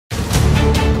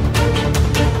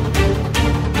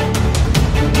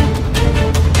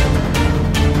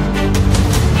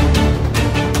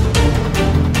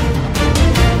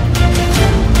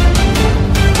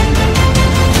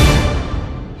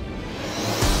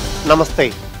നമസ്തേ.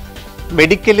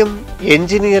 മെഡിക്കലും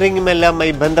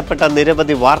എഞ്ചിനീയറിംഗുമെല്ലാമായി ബന്ധപ്പെട്ട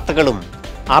നിരവധി വാർത്തകളും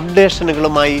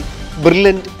അപ്ഡേഷനുകളുമായി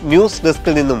ബ്രില്യൻറ്റ് ന്യൂസ്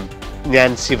ഡെസ്കിൽ നിന്നും ഞാൻ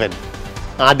ശിവൻ.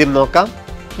 ആദ്യം നോക്കാം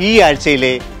ഈ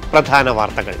ആഴ്ചയിലെ പ്രധാന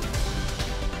വാർത്തകൾ.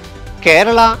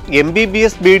 Kerala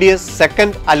MBBS BDS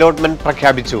second allotment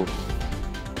പ്രഖ്യാപിച്ചു.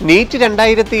 നീറ്റ്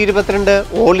 2022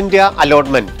 ഓൾ ഇന്ത്യ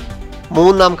അലോട്ട്മെന്റ്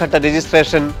മൂന്നാം ഘട്ട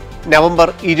രജിസ്ട്രേഷൻ നവംബർ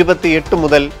 28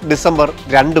 മുതൽ ഡിസംബർ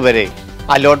 2 വരെ.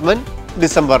 അലോട്ട്മെന്റ്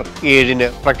ഡിസംബർ 7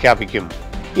 പ്രഖ്യാപിക്കും.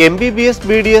 MBBS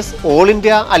BDS all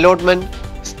India allotment,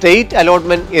 state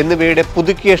allotment എന്നിവയുടെ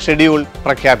പുതുക്കിയ ഷെഡ്യൂൾ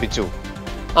പ്രഖ്യാപിച്ചു.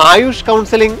 ആയുഷ്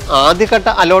കൗൺസിലിംഗ് ആദ്യഘട്ട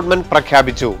അലോട്ട്മെന്റ്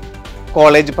പ്രഖ്യാപിച്ചു.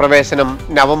 കോളേജ് പ്രവേശനം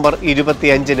നവംബർ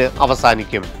 25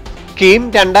 അവസാനിക്കും. KEAM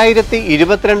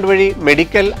 2022 വഴി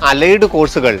മെഡിക്കൽ അലൈഡ്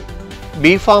കോഴ്സുകൾ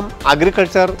BPharm,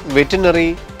 agriculture, veterinary,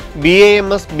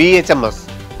 BAMS, BHMS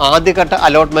ആദ്യഘട്ട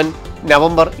അലോട്ട്മെന്റ്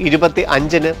നവംബർ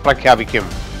 25 പ്രഖ്യാപിക്കും.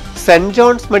 സെന്റ്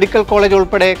ജോൺസ് മെഡിക്കൽ കോളേജ്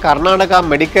ഉൾപ്പെടെ കർണാടക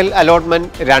മെഡിക്കൽ അലോട്ട്മെന്റ്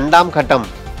രണ്ടാം ഘട്ടം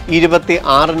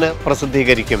 26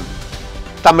 പ്രസിദ്ധീകരിക്കും.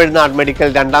 തമിഴ്നാട് മെഡിക്കൽ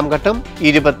രണ്ടാം ഘട്ടം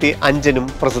 25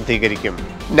 പ്രസിദ്ധീകരിക്കും.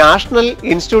 നാഷണൽ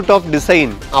ഇൻസ്റ്റിറ്റ്യൂട്ട് ഓഫ് ഡിസൈൻ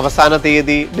അവസാന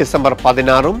തീയതി December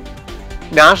 16,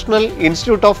 national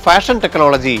institute of fashion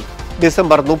technology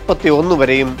December 31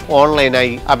 വരെയും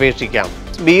ഓൺലൈനായി അപേക്ഷിക്കാം.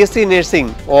 BSc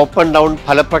നഴ്സിംഗ് ഓപ്പൺ ഡൗൺ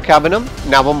ഫലപ്രഖ്യാപനം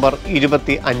November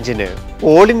 25.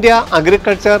 All India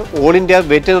agriculture, all India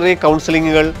veterinary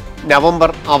കൗൺസിലിംഗുകൾ November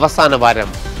അവസാന വാരം.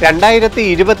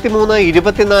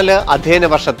 2023-24 അധ്യയന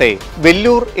വർഷത്തെ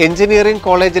വെല്ലൂർ എഞ്ചിനീയറിംഗ്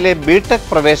കോളേജിലെ ബിടെക്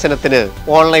പ്രവേശനത്തിന്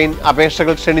ഓൺലൈൻ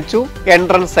അപേക്ഷകൾ ക്ഷണിച്ചു.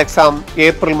 എൻട്രൻസ് എക്സാം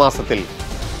ഏപ്രിൽ മാസത്തിൽ.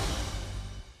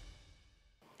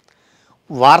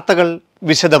 വാർത്തകൾ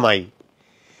വിശദമായി.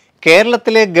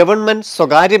 കേരളത്തിലെ ഗവൺമെന്റ്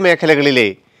സ്വകാര്യ മേഖലകളിലെ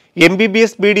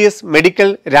MBBS BDS മെഡിക്കൽ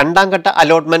രണ്ടാം ഘട്ട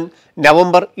അലോട്ട്മെന്റ്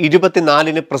നവംബർ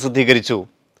 24 പ്രസിദ്ധീകരിച്ചു.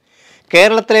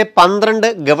 കേരളത്തിലെ 12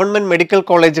 ഗവൺമെന്റ് മെഡിക്കൽ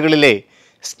കോളേജുകളിലെ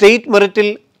സ്റ്റേറ്റ് മെറിറ്റിൽ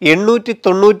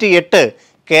 898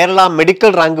 കേരള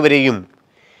മെഡിക്കൽ റാങ്ക് വരെയും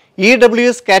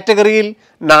EWS കാറ്റഗറിയിൽ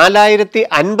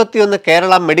 4051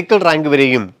 കേരള മെഡിക്കൽ റാങ്ക്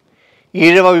വരെയും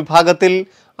ഈഴവ വിഭാഗത്തിൽ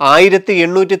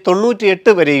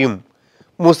 1898 വരെയും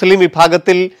മുസ്ലിം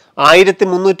വിഭാഗത്തിൽ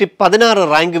 1316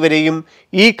 റാങ്ക് വരെയും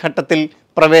ഈ ഘട്ടത്തിൽ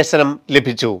പ്രവേശനം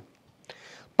ലഭിച്ചു.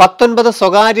 19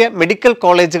 സ്വകാര്യ മെഡിക്കൽ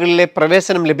കോളേജുകളിലെ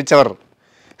പ്രവേശനം ലഭിച്ചവർ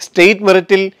സ്റ്റേറ്റ്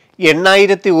മെറിറ്റിൽ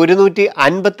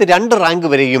 8152 റാങ്ക്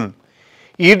വരെയും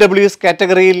EWS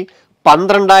കാറ്റഗറിയിൽ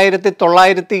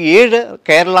 12907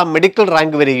 കേരള മെഡിക്കൽ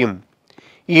റാങ്ക് വരെയും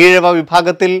ഈഴവ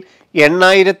വിഭാഗത്തിൽ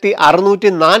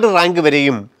 8604 റാങ്ക്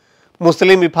വരെയും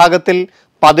മുസ്ലിം വിഭാഗത്തിൽ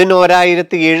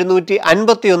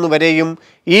 11751 വരെയും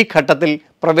ഈ ഘട്ടത്തിൽ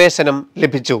പ്രവേശനം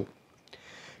ലഭിച്ചു.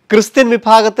 ക്രിസ്ത്യൻ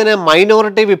വിഭാഗത്തിന്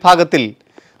മൈനോറിറ്റി വിഭാഗത്തിൽ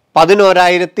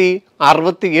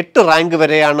 11068 റാങ്ക്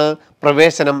വരെയാണ്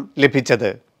പ്രവേശനം ലഭിച്ചത്.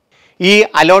 ഈ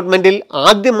അലോട്ട്മെന്റിൽ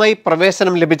ആദ്യമായി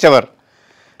പ്രവേശനം ലഭിച്ചവർ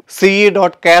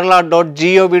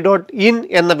ce.kerala.gov.in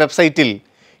എന്ന വെബ്സൈറ്റിൽ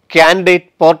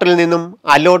കാൻഡിഡേറ്റ് പോർട്ടലിൽ നിന്നും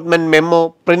അലോട്ട്മെന്റ് മെമ്മോ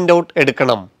പ്രിന്റ് ഔട്ട്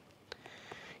എടുക്കണം.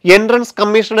 എൻട്രൻസ്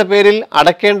കമ്മീഷന്റെ പേരിൽ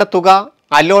അടയ്ക്കേണ്ട തുക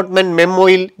അലോട്ട്മെന്റ്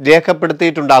മെമ്മോയിൽ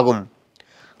രേഖപ്പെടുത്തിയിട്ടുണ്ടാകും.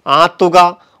 ആ തുക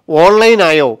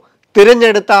ഓൺലൈനായോ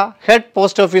തിരഞ്ഞെടുത്ത ഹെഡ്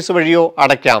പോസ്റ്റ് ഓഫീസ് വഴിയോ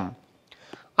അടയ്ക്കാം.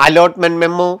 അലോട്ട്മെന്റ്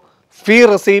മെമ്മോ, ഫീ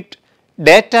റെസീപ്റ്റ്,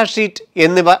 ഡേറ്റ ഷീറ്റ്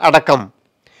എന്നിവ അടക്കം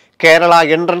കേരള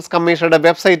എൻട്രൻസ് കമ്മീഷനുടെ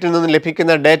വെബ്സൈറ്റിൽ നിന്ന്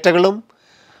ലഭിക്കുന്ന ഡേറ്റകളും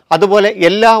അതുപോലെ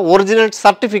എല്ലാ ഒറിജിനൽ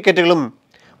സർട്ടിഫിക്കറ്റുകളും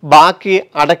ബാക്കി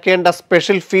അടയ്ക്കേണ്ട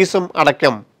സ്പെഷ്യൽ ഫീസും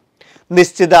അടക്കം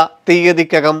നിശ്ചിത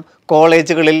തീയതിക്കകം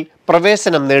കോളേജുകളിൽ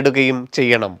പ്രവേശനം നേടുകയും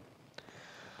ചെയ്യണം.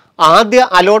 ആദ്യ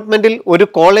അലോട്ട്മെന്റിൽ ഒരു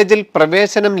കോളേജിൽ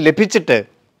പ്രവേശനം ലഭിച്ചിട്ട്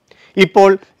ഇപ്പോൾ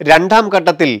രണ്ടാം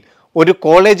ഘട്ടത്തിൽ ഒരു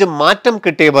കോളേജ് മാറ്റം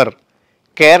കിട്ടിയവർ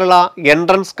കേരള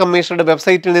എൻട്രൻസ് കമ്മീഷനുടെ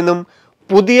വെബ്സൈറ്റിൽ നിന്നും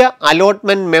പുതിയ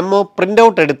അലോട്ട്മെന്റ് മെമ്മോ പ്രിന്റ്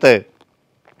ഔട്ട് എടുത്ത്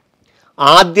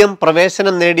ആദ്യം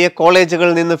പ്രവേശനം നേടിയ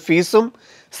കോളേജുകളിൽ നിന്ന് ഫീസും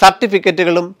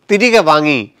സർട്ടിഫിക്കറ്റുകളും തിരികെ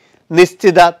വാങ്ങി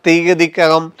നിശ്ചിത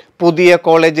തീയതിക്കകം പുതിയ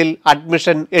കോളേജിൽ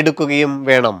അഡ്മിഷൻ എടുക്കുകയും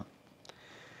വേണം.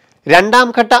 രണ്ടാം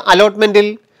ഘട്ട അലോട്ട്മെന്റിൽ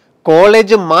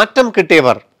കോളേജ് മാറ്റം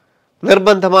കിട്ടിയവർ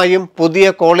നിർബന്ധമായും പുതിയ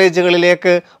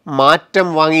കോളേജുകളിലേക്ക് മാറ്റം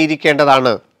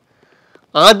വാങ്ങിയിരിക്കേണ്ടതാണ്.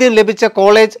 ആദ്യം ലഭിച്ച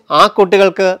കോളേജ് ആ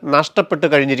കുട്ടികൾക്ക് നഷ്ടപ്പെട്ടു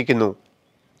കഴിഞ്ഞിരിക്കുന്നു.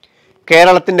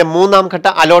 കേരളത്തിന്റെ മൂന്നാം ഘട്ട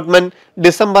അലോട്ട്മെന്റ്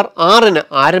ഡിസംബർ 6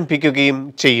 ആരംഭിക്കുകയും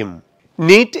ചെയ്യും.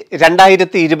 നീറ്റ്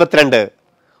 2022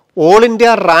 ഓൾ ഇന്ത്യ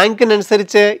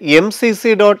റാങ്കിനനുസരിച്ച്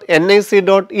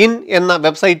mcc.nic.in എന്ന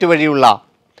വെബ്സൈറ്റ് വഴിയുള്ള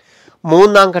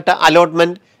മൂന്നാം ഘട്ട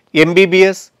allotment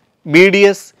MBBS,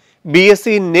 BDS, BSc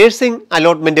nursing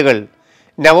അലോട്ട്മെന്റുകൾ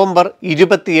November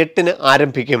 28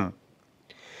 ആരംഭിക്കും.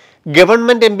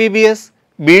 Government MBBS,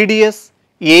 BDS,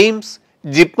 AIIMS,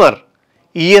 JIPMER,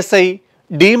 ESI,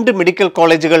 deemed medical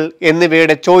കോളേജുകൾ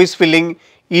എന്നിവയുടെ ചോയ്സ് ഫില്ലിംഗ്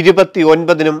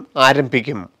 29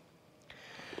 ആരംഭിക്കും.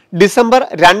 ഡിസംബർ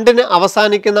 2-ന്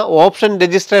അവസാനിക്കുന്ന ഓപ്ഷൻ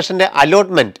രജിസ്ട്രേഷന്റെ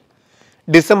അലോട്ട്മെന്റ്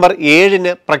ഡിസംബർ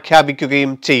 7-ന്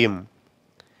പ്രഖ്യാപിക്കുകയും ചെയ്യും.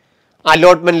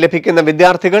 അലോട്ട്മെന്റ് ലഭിക്കുന്ന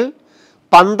വിദ്യാർത്ഥികൾ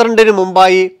 12-ന്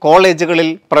മുമ്പായി കോളേജുകളിൽ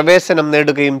പ്രവേശനം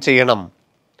നേടുകയും ചെയ്യണം.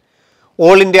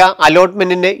 ഓൾ ഇന്ത്യ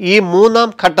അലോട്ട്മെന്റിന്റെ ഈ മൂന്നാം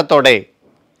ഘട്ടത്തോടെ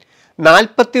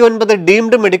 49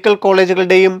 ഡീംഡ് മെഡിക്കൽ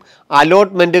കോളേജുകളുടെയും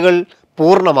അലോട്ട്മെന്റുകൾ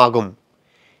പൂർണ്ണമാകും.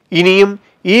 ഇനിയും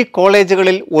ഈ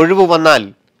കോളേജുകളിൽ ഒഴിവ് വന്നാൽ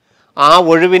ആ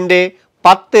ഒഴിവിൻ്റെ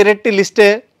 10 ഇരട്ടി ലിസ്റ്റ്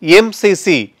MCC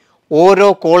ഓരോ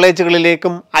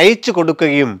കോളേജുകളിലേക്കും അയച്ചു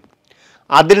കൊടുക്കുകയും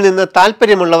അതിൽ നിന്ന്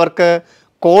താൽപ്പര്യമുള്ളവർക്ക്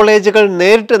കോളേജുകൾ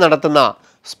നേരിട്ട് നടത്തുന്ന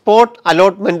സ്പോട്ട്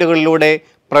അലോട്ട്മെന്റുകളിലൂടെ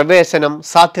പ്രവേശനം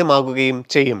സാധ്യമാകുകയും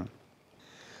ചെയ്യും.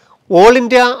 ഓൾ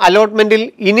ഇന്ത്യ അലോട്ട്മെന്റിൽ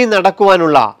ഇനി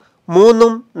നടക്കുവാനുള്ള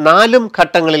 3ഉം 4ഉം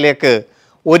ഘട്ടങ്ങളിലേക്ക്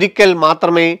ഒരിക്കൽ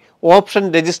മാത്രമേ ഓപ്ഷൻ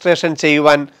രജിസ്ട്രേഷൻ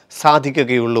ചെയ്യുവാൻ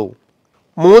സാധിക്കുകയുള്ളൂ.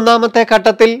 മൂന്നാമത്തെ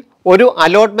ഘട്ടത്തിൽ ഒരു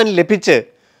അലോട്ട്മെന്റ് ലഭിച്ച്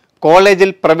കോളേജിൽ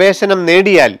പ്രവേശനം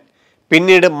നേടിയാൽ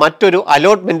പിന്നീട് മറ്റൊരു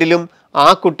അലോട്ട്മെന്റിലും ആ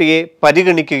കുട്ടിയെ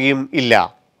പരിഗണിക്കുകയും ഇല്ല.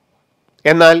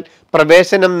 എന്നാൽ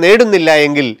പ്രവേശനം നേടുന്നില്ല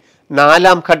എങ്കിൽ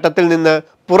 4ാം ഘട്ടത്തിൽ നിന്ന്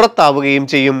പുറത്താവുകയും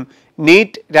ചെയ്യും.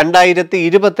 നീറ്റ്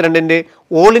 2022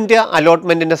 ഓൾ ഇന്ത്യ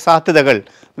അലോട്ട്മെന്റിന്റെ സാധ്യതകൾ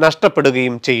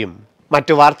നഷ്ടപ്പെടുകയും ചെയ്യും.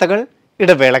 മറ്റു വാർത്തകൾ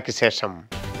ഇടവേളയ്ക്ക് ശേഷം.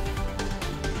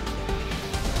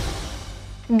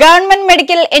 ഗവൺമെന്റ്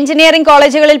മെഡിക്കൽ എഞ്ചിനീയറിംഗ്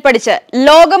കോളേജുകളിൽ പഠിച്ച്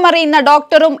ലോകമറിയുന്ന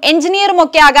ഡോക്ടറും എഞ്ചിനീയറും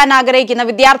ഒക്കെ ആകാൻ ആഗ്രഹിക്കുന്ന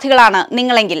വിദ്യാർത്ഥികളാണ്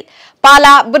നിങ്ങളെങ്കിൽ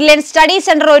പാലാ ബ്രില്യൻറ്റ് സ്റ്റഡി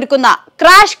സെന്റർ ഒരുക്കുന്ന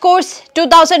ക്രാഷ് കോഴ്സ്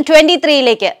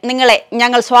 2023ലേക്ക് നിങ്ങളെ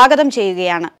ഞങ്ങൾ സ്വാഗതം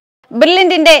ചെയ്യുകയാണ്.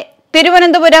 ബ്രില്യന്റിന്റെ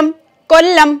തിരുവനന്തപുരം,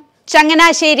 കൊല്ലം,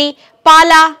 ചങ്ങനാശ്ശേരി,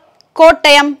 പാലാ,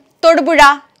 കോട്ടയം, തൊടുപുഴ,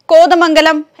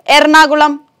 കോതമംഗലം,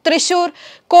 എറണാകുളം, തൃശൂർ,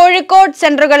 കോഴിക്കോട്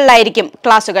സെന്ററുകളിലായിരിക്കും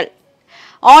ക്ലാസുകൾ.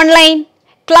 ഓൺലൈൻ,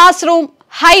 ക്ലാസ് റൂം,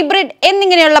 ഹൈബ്രിഡ്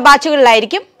എന്നിങ്ങനെയുള്ള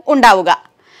ബാച്ചുകളിലായിരിക്കും ഉണ്ടാവുക.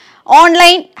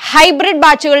 ഓൺലൈൻ ഹൈബ്രിഡ്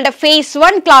ബാച്ചുകളുടെ ഫേസ്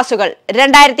 1 ക്ലാസുകൾ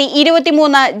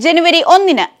 2023 ജനുവരി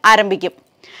 1-ന് ആരംഭിക്കും.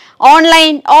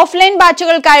 ഓൺലൈൻ ഓഫ്ലൈൻ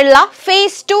ബാച്ചുകൾക്കായുള്ള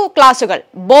ഫേസ് 2 ക്ലാസുകൾ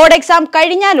ബോർഡ് എക്സാം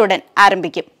കഴിഞ്ഞാലുടൻ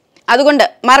ആരംഭിക്കും. അതുകൊണ്ട്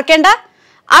മറക്കേണ്ട,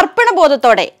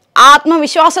 അർപ്പണബോധത്തോടെ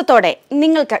ആത്മവിശ്വാസത്തോടെ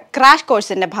നിങ്ങൾക്ക് ക്രാഷ്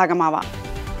കോഴ്സിന്റെ ഭാഗമാവാം.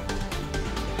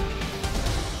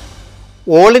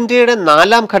 ഓൾ ഇന്ത്യയുടെ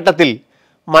 4ാം ഘട്ടത്തിൽ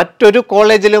മറ്റൊരു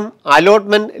കോളേജിലും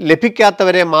അലോട്ട്മെന്റ്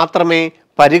ലഭിക്കാത്തവരെ മാത്രമേ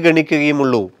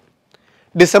പരിഗണിക്കുകയുമുള്ളൂ.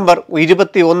 ഡിസംബർ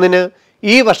 21-ന്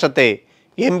ഈ വർഷത്തെ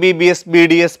MBBS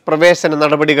BDS പ്രവേശന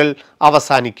നടപടികൾ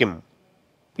അവസാനിക്കും.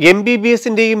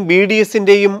 MBBSന്റെയും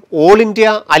BDSന്റെയും ഓൾ ഇന്ത്യ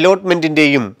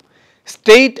അലോട്ട്മെന്റിന്റെയും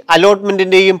സ്റ്റേറ്റ്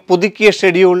അലോട്ട്മെന്റിന്റെയും പുതുക്കിയ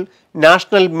ഷെഡ്യൂൾ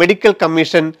നാഷണൽ മെഡിക്കൽ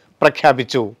കമ്മീഷൻ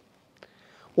പ്രഖ്യാപിച്ചു.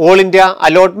 ഓൾ ഇന്ത്യ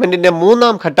അലോട്ട്മെന്റിന്റെ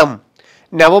 3ാം ഘട്ടം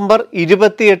നവംബർ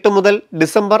 28 മുതൽ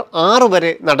ഡിസംബർ 6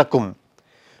 വരെ നടക്കും.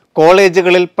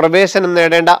 കോളേജുകളിൽ പ്രവേശനം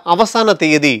നേടേണ്ട അവസാന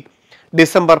തീയതി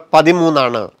ഡിസംബർ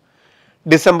 13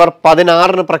 ഡിസംബർ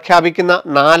 16 പ്രഖ്യാപിക്കുന്ന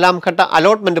 4ാം ഘട്ട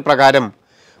അലോട്ട്മെന്റ് പ്രകാരം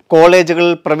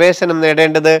കോളേജുകളിൽ പ്രവേശനം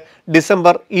നേടേണ്ടത്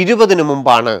ഡിസംബർ 20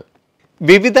 മുമ്പാണ്.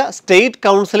 വിവിധ സ്റ്റേറ്റ്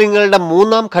കൗൺസിലിങ്ങുകളുടെ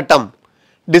 3ാം ഘട്ടം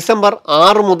ഡിസംബർ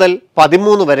 6 മുതൽ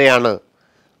 13 വരെയാണ്.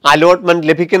 അലോട്ട്മെന്റ്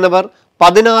ലഭിക്കുന്നവർ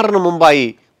 16 മുമ്പായി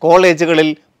കോളേജുകളിൽ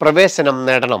പ്രവേശനം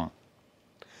നേടണം.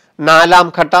 4ാം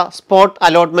ഘട്ട സ്പോട്ട്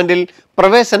അലോട്ട്മെന്റിൽ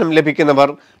പ്രവേശനം ലഭിക്കുന്നവർ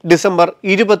ഡിസംബർ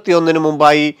 21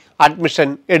 മുമ്പായി അഡ്മിഷൻ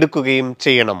എടുക്കുകയും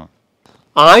ചെയ്യണം.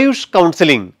 ആയുഷ്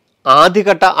കൗൺസിലിംഗ്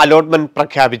ആദ്യഘട്ട അലോട്ട്മെന്റ്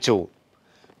പ്രഖ്യാപിച്ചു.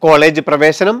 കോളേജ്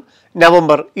പ്രവേശനം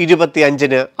നവംബർ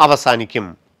 25-ന് അവസാനിക്കും.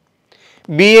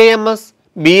 BAMS,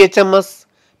 BHMS,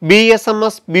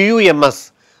 BSMS, BUMS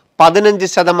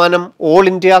 15% all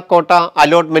India കോട്ട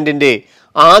അലോട്ട്മെന്റിന്റെ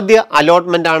ആദ്യ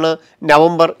അലോട്ട്മെന്റാണ്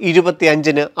നവംബർ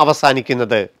 25-ന്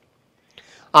അവസാനിക്കുന്നത്.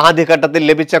 ആദ്യഘട്ടത്തിൽ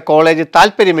ലഭിച്ച കോളേജ്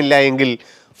താൽപ്പര്യമില്ല എങ്കിൽ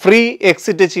ഫ്രീ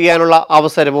എക്സിറ്റ് ചെയ്യാനുള്ള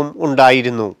അവസരവും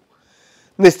ഉണ്ടായിരുന്നു.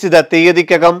 നിശ്ചിത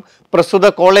തീയതിക്കകം പ്രസ്തുത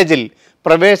കോളേജിൽ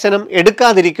പ്രവേശനം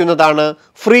എടുക്കാതിരിക്കുന്നതാണ്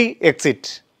ഫ്രീ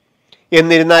എക്സിറ്റ്.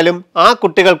 എന്നിരുന്നാലും ആ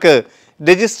കുട്ടികൾക്ക്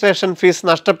രജിസ്ട്രേഷൻ ഫീസ്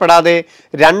നഷ്ടപ്പെടാതെ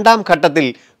 2ാം ഘട്ടത്തിൽ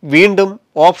വീണ്ടും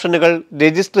ഓപ്ഷനുകൾ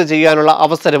രജിസ്റ്റർ ചെയ്യാനുള്ള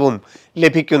അവസരവും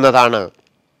ലഭിക്കുന്നതാണ്.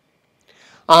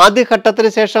 ആദ്യഘട്ടത്തിന്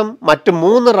ശേഷം മറ്റ്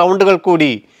 3 റൗണ്ടുകൾ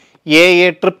കൂടി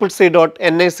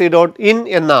AACC.nic.in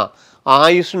എന്ന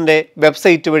ആയുഷിന്റെ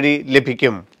വെബ്സൈറ്റ് വഴി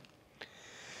ലഭിക്കും.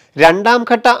 2ാം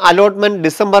ഘട്ട അലോട്ട്മെന്റ്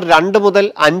ഡിസംബർ 2 മുതൽ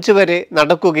 5 വരെ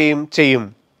നടക്കുകയും ചെയ്യും.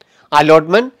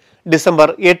 അലോട്ട്മെന്റ് ഡിസംബർ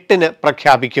 8-ന്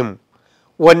പ്രഖ്യാപിക്കും.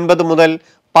 9 മുതൽ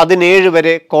 17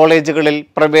 വരെ കോളേജുകളിൽ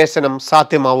പ്രവേശനം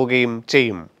സാധ്യമാവുകയും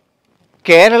ചെയ്യും.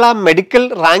 കേരള മെഡിക്കൽ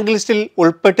റാങ്ക് ലിസ്റ്റിൽ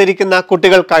ഉൾപ്പെട്ടിരിക്കുന്ന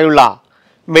കുട്ടികൾക്കായുള്ള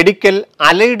മെഡിക്കൽ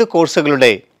അലൈഡ്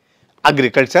കോഴ്സുകളുടെ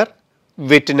agriculture,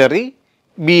 veterinary,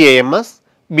 BAMS,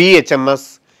 BHMS,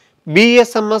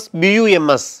 BSMS,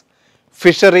 BUMS,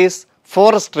 fisheries,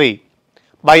 forestry,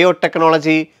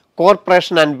 biotechnology,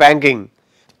 corporation and banking,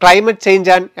 climate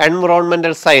change and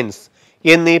environmental science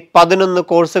എന്നീ 11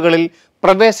 കോഴ്സുകളിൽ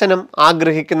പ്രവേശനം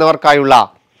ആഗ്രഹിക്കുന്നവർക്കായുള്ള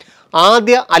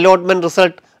ആദ്യ അലോട്ട്മെന്റ്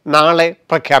റിസൾട്ട് നാളെ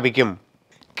പ്രഖ്യാപിക്കും.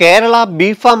 കേരള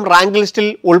ബിഫാം റാങ്ക് ലിസ്റ്റിൽ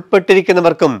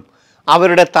ഉൾപ്പെട്ടിരിക്കുന്നവർക്കും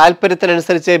അവരുടെ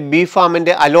താൽപ്പര്യത്തിനനുസരിച്ച്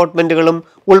ബിഫാമിന്റെ അലോട്ട്മെന്റുകളും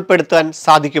ഉൾപ്പെടുത്താൻ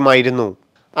സാധിക്കുമായിരുന്നു.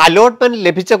 അലോട്ട്മെന്റ്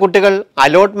ലഭിച്ച കുട്ടികൾ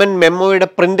അലോട്ട്മെന്റ് മെമ്മോയുടെ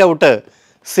പ്രിന്റ് ഔട്ട്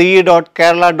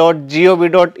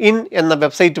ce.kerala.gov.in എന്ന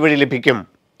വെബ്സൈറ്റ് വഴി ലഭിക്കും.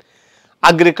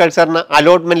 അഗ്രികൾച്ചറിന്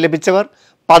അലോട്ട്മെന്റ് ലഭിച്ചവർ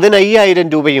 15,000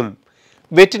 രൂപയും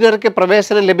വെറ്റിനറിക്ക്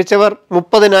പ്രവേശനം ലഭിച്ചവർ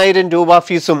 30,000 രൂപ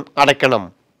ഫീസും അടയ്ക്കണം.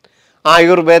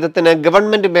 ആയുർവേദത്തിന്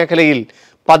ഗവൺമെന്റ് മേഖലയിൽ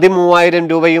 13,000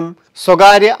 രൂപയും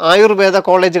സ്വകാര്യ ആയുർവേദ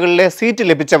കോളേജുകളിലെ സീറ്റ്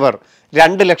ലഭിച്ചവർ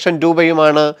 2 ലക്ഷം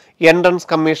രൂപയുമാണ് എൻട്രൻസ്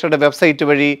കമ്മീഷന്റെ വെബ്സൈറ്റ്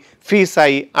വഴി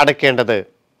ഫീസായി അടയ്ക്കേണ്ടത്.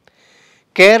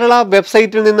 കേരള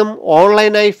വെബ്സൈറ്റിൽ നിന്നും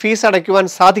ഓൺലൈനായി ഫീസ് അടയ്ക്കുവാൻ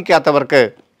സാധിക്കാത്തവർക്ക്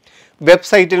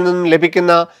വെബ്സൈറ്റിൽ നിന്നും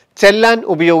ലഭിക്കുന്ന ചെല്ലാൻ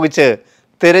ഉപയോഗിച്ച്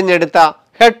തിരഞ്ഞെടുത്ത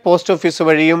ഹെഡ് പോസ്റ്റ് ഓഫീസ്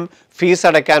വഴിയും ഫീസ്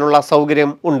അടയ്ക്കാനുള്ള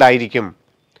സൗകര്യം ഉണ്ടായിരിക്കും.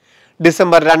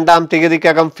 ഡിസംബർ 2-ാം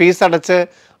തീയതിക്കകം ഫീസ് അടച്ച്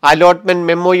അലോട്ട്മെന്റ്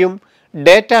മെമ്മോയും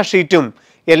ഡേറ്റ ഷീറ്റും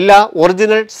എല്ലാ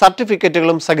ഒറിജിനൽ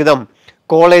സർട്ടിഫിക്കറ്റുകളും സഹിതം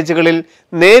കോളേജുകളിൽ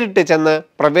നേരിട്ട് ചെന്ന്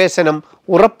പ്രവേശനം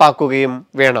ഉറപ്പാക്കുകയും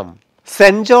വേണം.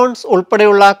 സെന്റ് ജോൺസ്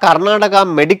ഉൾപ്പെടെയുള്ള കർണാടക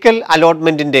മെഡിക്കൽ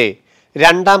അലോട്ട്മെന്റിന്റെ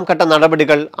 2-ാം ഘട്ട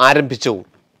നടപടികൾ ആരംഭിച്ചു.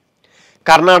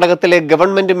 കർണാടകത്തിലെ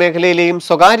ഗവൺമെന്റ് മേഖലയിലെയും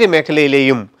സ്വകാര്യ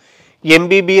മേഖലയിലെയും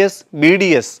MBBS,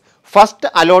 BDS ഫസ്റ്റ്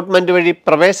അലോട്ട്മെന്റ് വഴി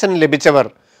പ്രവേശനം ലഭിച്ചവർ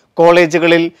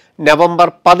കോളേജുകളിൽ നവംബർ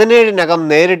 17-നകം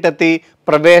നേരിട്ടെത്തി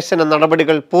പ്രവേശന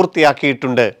നടപടികൾ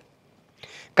പൂർത്തിയാക്കിയിട്ടുണ്ട്.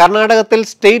 കർണാടകത്തിൽ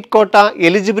സ്റ്റേറ്റ് കോട്ട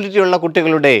എലിജിബിലിറ്റിയുള്ള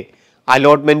കുട്ടികളുടെ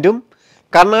അലോട്ട്മെന്റും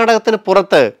കർണാടകത്തിന്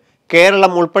പുറത്ത്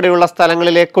കേരളം ഉൾപ്പെടെയുള്ള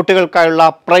സ്ഥലങ്ങളിലെ കുട്ടികൾക്കായുള്ള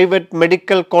പ്രൈവറ്റ്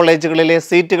മെഡിക്കൽ കോളേജുകളിലെ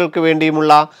സീറ്റുകൾക്ക്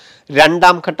വേണ്ടിയുമുള്ള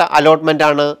 2-ാം ഘട്ട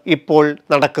അലോട്ട്മെന്റാണ് ഇപ്പോൾ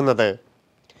നടക്കുന്നത്.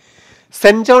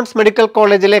 സെന്റ് ജോൺസ് മെഡിക്കൽ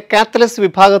കോളേജിലെ കാത്തലിക്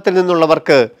വിഭാഗത്തിൽ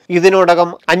നിന്നുള്ളവർക്ക് ഇതിനോടകം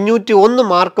 501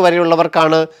 മാർക്ക്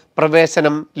വരെയുള്ളവർക്കാണ്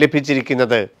പ്രവേശനം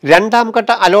ലഭിച്ചിരിക്കുന്നത്. 2-ാം ഘട്ട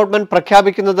അലോട്ട്മെന്റ്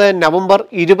പ്രഖ്യാപിക്കുന്നത് നവംബർ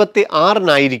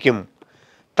 26-നായിരിക്കും.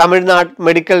 തമിഴ്നാട്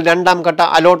മെഡിക്കൽ 2-ാം ഘട്ട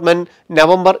അലോട്ട്മെന്റ്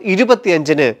നവംബർ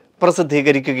 25-ന്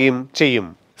പ്രസിദ്ധീകരിക്കുകയും ചെയ്യും.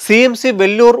 CMC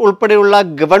വെല്ലൂർ ഉൾപ്പെടെയുള്ള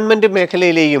ഗവൺമെന്റ്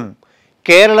മേഖലയിലെയും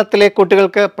കേരളത്തിലെ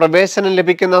കുട്ടികൾക്ക് പ്രവേശനം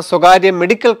ലഭിക്കുന്ന സ്വകാര്യ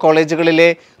മെഡിക്കൽ കോളേജുകളിലെ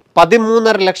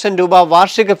 13.5 ലക്ഷം രൂപ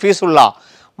വാർഷിക ഫീസുള്ള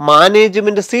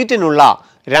മാനേജ്മെന്റ് സീറ്റിനുള്ള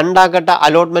 2-ാം ഘട്ട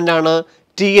അലോട്ട്മെന്റാണ്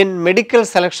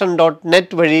tnmedicalselection.net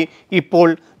വഴി ഇപ്പോൾ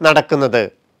നടക്കുന്നത്.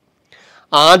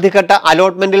 ആദ്യഘട്ട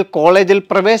അലോട്ട്മെന്റിൽ കോളേജിൽ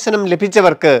പ്രവേശനം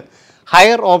ലഭിച്ചവർക്ക്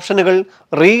ഹയർ ഓപ്ഷനുകൾ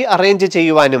റീ അറേഞ്ച്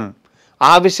ചെയ്യുവാനും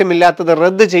ആവശ്യമില്ലാത്തത്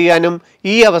റദ്ദ് ചെയ്യാനും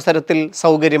ഈ അവസരത്തിൽ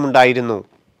സൗകര്യമുണ്ടായിരുന്നു.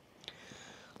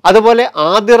 അതുപോലെ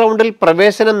ആദ്യ റൗണ്ടിൽ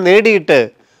പ്രവേശനം നേടിയിട്ട്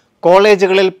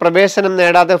കോളേജുകളിൽ പ്രവേശനം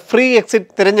നേടാതെ ഫ്രീ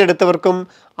എക്സിറ്റ് തിരഞ്ഞെടുത്തവർക്കും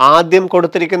ആദ്യം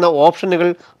കൊടുത്തിരിക്കുന്ന ഓപ്ഷനുകൾ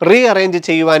റീ അറേഞ്ച്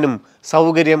ചെയ്യുവാനും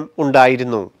സൗകര്യം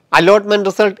ഉണ്ടായിരുന്നു. അലോട്ട്മെന്റ്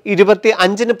റിസൾട്ട്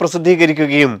 25-ന്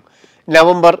പ്രസിദ്ധീകരിക്കുകയും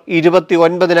നവംബർ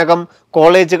 29-നകം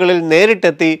കോളേജുകളിൽ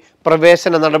നേരിട്ടെത്തി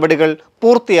പ്രവേശന നടപടികൾ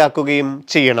പൂർത്തിയാക്കുകയും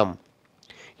ചെയ്യണം.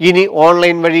 ഇനി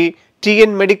ഓൺലൈൻ വഴി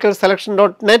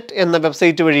tnmedicalselection.net എന്ന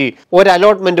വെബ്സൈറ്റ് വഴി ഒരു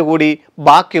അലോട്ട്മെന്റ് കൂടി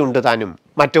ബാക്കിയുണ്ട് താനും.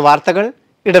 മറ്റു വാർത്തകൾ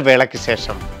ഇടവേളയ്ക്ക്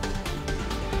ശേഷം.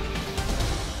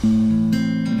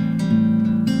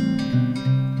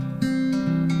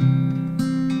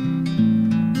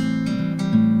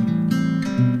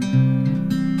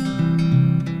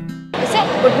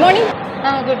 Good morning.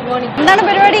 Good morning. എന്താണ്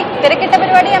പരിപാടി? തിരക്കിട്ട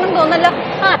പരിപാടിയാണെന്ന് തോന്നല്ലോ.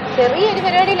 ചെറിയൊരു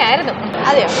പരിപാടിയിലായിരുന്നു.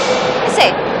 അതെയോ? മിസ്സേ,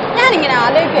 ഞാനിങ്ങനെ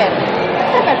ആലോചിക്കുമായിരുന്നു,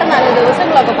 പെട്ടെന്നല്ല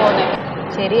ദിവസങ്ങളൊക്കെ പോകുന്നത്.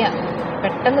 ശരിയാ,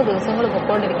 പെട്ടെന്ന് ദിവസങ്ങൾ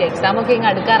പൊക്കോണ്ടിരിക്കുക. എക്സാം ഒക്കെ ഇങ്ങ്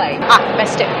അടുക്കാറായി.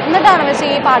 ബെസ്റ്റ്. എന്നിട്ടാണ് മിസ്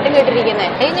ഈ പാട്ടും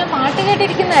കേട്ടിരിക്കുന്നത്? ഞാൻ പാട്ട്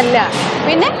കേട്ടിരിക്കുന്നതല്ല,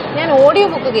 പിന്നെ ഞാൻ ഓഡിയോ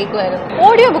ബുക്ക് കേൾക്കുമായിരുന്നു.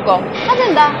 ഓഡിയോ ബുക്കോ?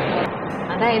 അതെന്താ?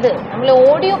 അതായത് നമ്മൾ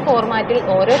ഓഡിയോ ഫോർമാറ്റിൽ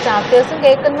ഓരോ ചാപ്റ്റേഴ്സും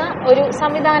കേൾക്കുന്ന ഒരു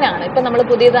സംവിധാനമാണ് ഇപ്പൊ നമ്മൾ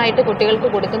പുതിയതായിട്ട് കുട്ടികൾക്ക്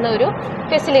കൊടുക്കുന്ന ഒരു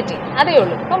ഫെസിലിറ്റി. അതേ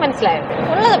ഉള്ളൂ. ഇപ്പൊ മനസ്സിലായോ?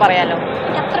 ഉള്ളത് പറയാലോ,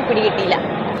 അത്ര പിടികിട്ടിയില്ല.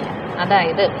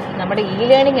 അതായത് നമ്മുടെ ഇ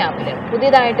ലേണിംഗ് ആപ്പിൽ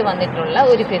പുതിയതായിട്ട് വന്നിട്ടുള്ള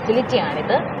ഒരു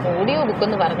ഫെസിലിറ്റിയാണിത്. ഓഡിയോ ബുക്ക്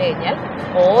എന്ന് പറഞ്ഞു കഴിഞ്ഞാൽ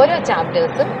ഓരോ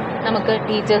ചാപ്റ്റേഴ്സും നമുക്ക്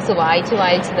ടീച്ചേഴ്സ്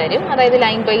വായിച്ച് തരും. അതായത്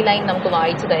ലൈൻ ബൈ ലൈൻ നമുക്ക്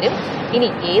വായിച്ചു തരും. ഇനി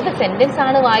ഏത് സെന്റൻസ്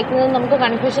ആണ് വായിക്കുന്നത് നമുക്ക്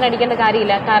കൺഫ്യൂഷൻ അടിക്കേണ്ട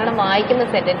കാര്യമില്ല. കാരണം വായിക്കുന്ന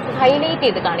സെന്റൻസ് ഹൈലൈറ്റ്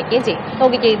ചെയ്ത് കാണിക്കുകയും ചെയ്യും.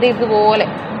 നോക്കിക്കേ, ഇത് ഇതുപോലെ.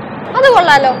 അത്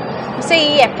കൊള്ളാലോ. പക്ഷേ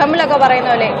ഈ FM-ലൊക്കെ പറയുന്ന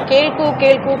പോലെ കേൾക്കൂ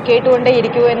കേൾക്കൂ കേട്ടുകൊണ്ടേ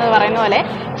ഇരിക്കൂ എന്ന് പറയുന്ന പോലെ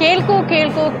കേൾക്കൂ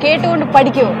കേൾക്കൂ കേട്ടുകൊണ്ട്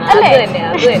പഠിക്കൂ, അല്ലേ? അത് തന്നെ.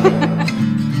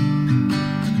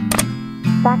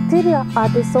 Bacteria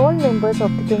are the sole members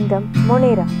of the kingdom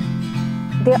Monera.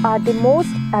 They are the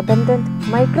most abundant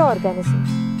microorganisms.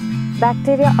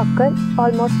 Bacteria occur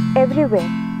almost everywhere.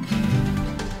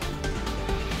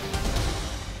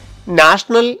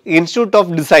 National institute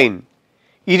of design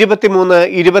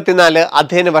 23-24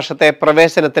 അധ്യയന വർഷത്തെ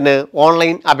പ്രവേശനത്തിന്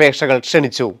ഓൺലൈൻ അപേക്ഷകൾ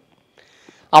ക്ഷണിച്ചു.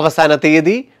 അവസാന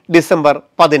തീയതി December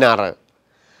 16.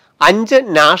 5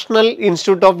 national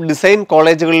institute of design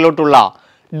കോളേജുകളിലോട്ടുള്ള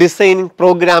designing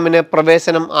പ്രോഗ്രാമിന്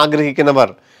പ്രവേശനം ആഗ്രഹിക്കുന്നവർ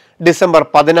ഡിസംബർ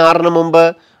 16 മുമ്പ്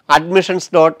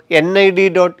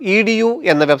admissions.nid.edu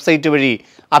എന്ന വെബ്സൈറ്റ് വഴി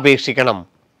അപേക്ഷിക്കണം.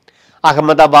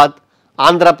 അഹമ്മദാബാദ്,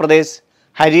 ആന്ധ്രാപ്രദേശ്,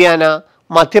 ഹരിയാന,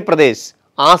 മധ്യപ്രദേശ്,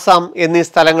 ആസാം എന്നീ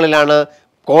സ്ഥലങ്ങളിലാണ്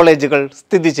കോളേജുകൾ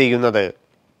സ്ഥിതി ചെയ്യുന്നത്.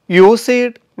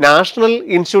 യുസീഡ്, നാഷണൽ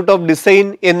ഇൻസ്റ്റിറ്റ്യൂട്ട് ഓഫ് ഡിസൈൻ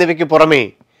എന്നിവയ്ക്ക് പുറമെ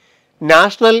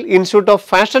നാഷണൽ ഇൻസ്റ്റിറ്റ്യൂട്ട് ഓഫ്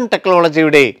ഫാഷൻ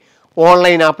ടെക്നോളജിയുടെ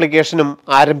ഓൺലൈൻ ആപ്ലിക്കേഷനും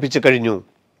ആരംഭിച്ചു കഴിഞ്ഞു.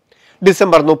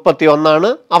 ഡിസംബർ 31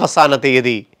 അവസാന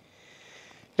തീയതി.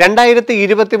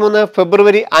 2023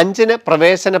 ഫെബ്രുവരി 5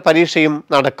 പ്രവേശന പരീക്ഷയും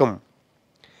നടക്കും.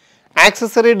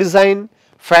 Accessory design,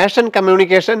 fashion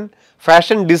communication,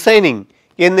 fashion designing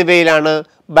എന്നിവയിലാണ്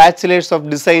ബാച്ചിലേഴ്സ് ഓഫ്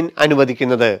ഡിസൈൻ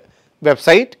അനുവദിക്കുന്നത്.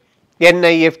 Website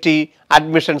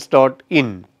NIFT.admissions.in.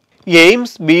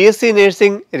 AIIMS BSc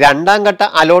nursing 2ാം ഘട്ട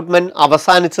അലോട്ട്മെന്റ്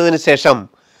അവസാനിച്ചതിന് ശേഷം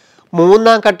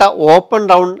 3ാം ഘട്ട ഓപ്പൺ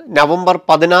റൗണ്ട് നവംബർ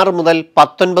 16 മുതൽ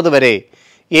 19 വരെ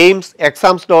എയിംസ്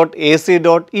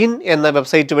exams.ac.in എന്ന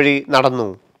വെബ്സൈറ്റ് വഴി നടന്നു.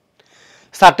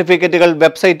 സർട്ടിഫിക്കറ്റുകൾ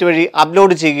വെബ്സൈറ്റ് വഴി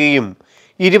അപ്ലോഡ് ചെയ്യുകയും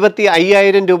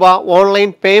 25,000 രൂപ online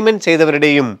payment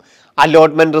ചെയ്തവരുടെയും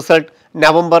allotment result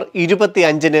November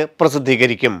 25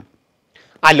 പ്രസിദ്ധീകരിക്കും.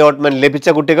 അലോട്ട്മെന്റ് ലഭിച്ച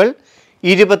കുട്ടികൾ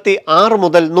 26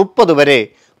 മുതൽ 30 വരെ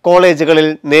കോളേജുകളിൽ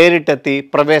നേരിട്ടെത്തി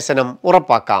പ്രവേശനം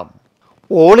ഉറപ്പാക്കാം.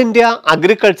 All India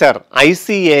agriculture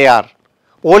ICAR,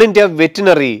 all India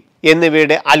veterinary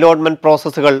എന്നിവയുടെ അലോട്ട്മെന്റ്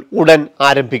പ്രോസസ്സുകൾ ഉടൻ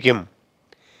ആരംഭിക്കും.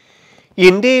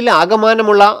 ഇന്ത്യയിൽ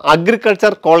ആകമാനമുള്ള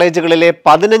അഗ്രികൾച്ചർ കോളേജുകളിലെ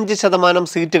 15%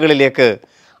 സീറ്റുകളിലേക്ക്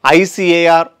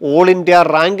ICAR ഓൾ ഇന്ത്യ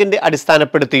റാങ്കിന്റെ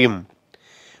അടിസ്ഥാനപ്പെടുത്തിയും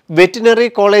വെറ്റിനറി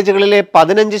കോളേജുകളിലെ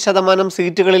 15%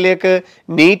 സീറ്റുകളിലേക്ക്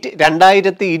NEET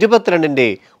 2022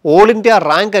 ഓൾ ഇന്ത്യ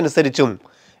റാങ്ക് അനുസരിച്ചും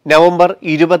നവംബർ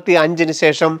 25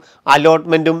 ശേഷം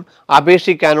അലോട്ട്മെന്റും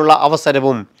അപേക്ഷിക്കാനുള്ള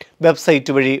അവസരവും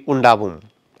വെബ്സൈറ്റ് വഴി ഉണ്ടാവും.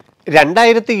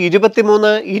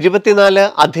 2023-24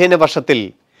 അധ്യയന വർഷത്തിൽ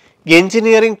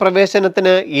എഞ്ചിനീയറിംഗ്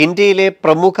പ്രവേശനത്തിന് ഇന്ത്യയിലെ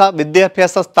പ്രമുഖ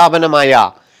വിദ്യാഭ്യാസ സ്ഥാപനമായ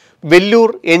വെല്ലൂർ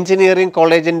എഞ്ചിനീയറിംഗ്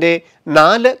കോളേജിന്റെ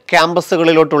 4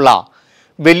 ക്യാമ്പസുകളിലോട്ടുള്ള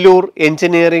Vellore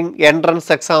engineering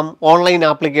entrance exam online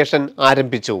application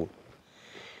ആരംഭിച്ചു.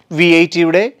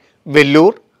 VITയുടെ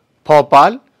വെല്ലൂർ,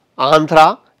 ഭോപ്പാൽ, ആന്ധ്ര,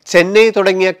 ചെന്നൈ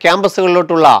തുടങ്ങിയ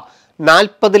ക്യാമ്പസുകളിലോട്ടുള്ള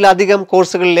 40-ലധികം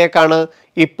കോഴ്സുകളിലേക്കാണ്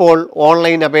ഇപ്പോൾ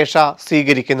ഓൺലൈൻ അപേക്ഷ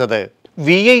സ്വീകരിക്കുന്നത്.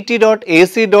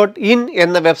 VIT.ac.in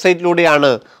എന്ന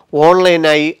വെബ്സൈറ്റിലൂടെയാണ്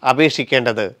ഓൺലൈനായി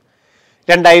അപേക്ഷിക്കേണ്ടത്.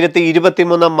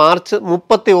 2023 മാർച്ച്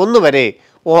 31 വരെ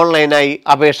ഓൺലൈനായി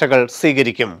അപേക്ഷകൾ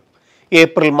സ്വീകരിക്കും.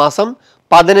 ഏപ്രിൽ മാസം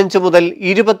 15 മുതൽ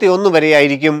 21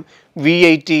 വരെയായിരിക്കും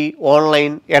VIT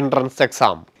ഓൺലൈൻ എൻട്രൻസ്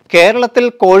എക്സാം. കേരളത്തിൽ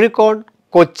കോഴിക്കോട്,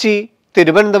 കൊച്ചി,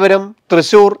 തിരുവനന്തപുരം,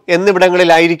 തൃശൂർ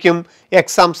എന്നിവിടങ്ങളിലായിരിക്കും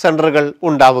എക്സാം സെന്ററുകൾ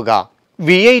ഉണ്ടാവുക.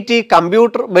 VIT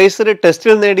കമ്പ്യൂട്ടർ ബേസ്ഡ്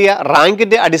ടെസ്റ്റിൽ നേടിയ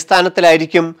റാങ്കിന്റെ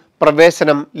അടിസ്ഥാനത്തിലായിരിക്കും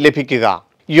പ്രവേശനം ലഭിക്കുക.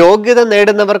 യോഗ്യത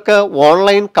നേടുന്നവർക്ക്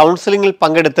ഓൺലൈൻ കൗൺസിലിംഗിൽ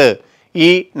പങ്കെടുത്ത് ഈ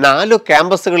 4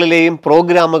 ക്യാമ്പസുകളിലെയും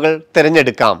പ്രോഗ്രാമുകൾ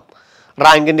തിരഞ്ഞെടുക്കാം.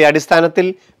 റാങ്കിന്റെ അടിസ്ഥാനത്തിൽ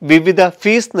വിവിധ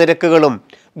ഫീസ് നിരക്കുകളും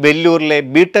വെല്ലൂരിലെ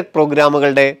ബിടെക്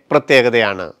പ്രോഗ്രാമുകളുടെ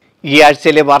പ്രത്യേകതയാണ്. ഈ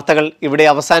ആഴ്ചയിലെ വാർത്തകൾ ഇവിടെ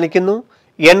അവസാനിക്കുന്നു.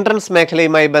 എൻട്രൻസ്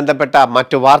മേഖലയുമായി ബന്ധപ്പെട്ട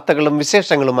മറ്റു വാർത്തകളും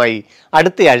വിശേഷങ്ങളുമായി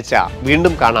അടുത്തയാഴ്ച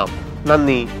വീണ്ടും കാണാം.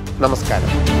 നന്ദി,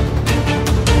 നമസ്കാരം.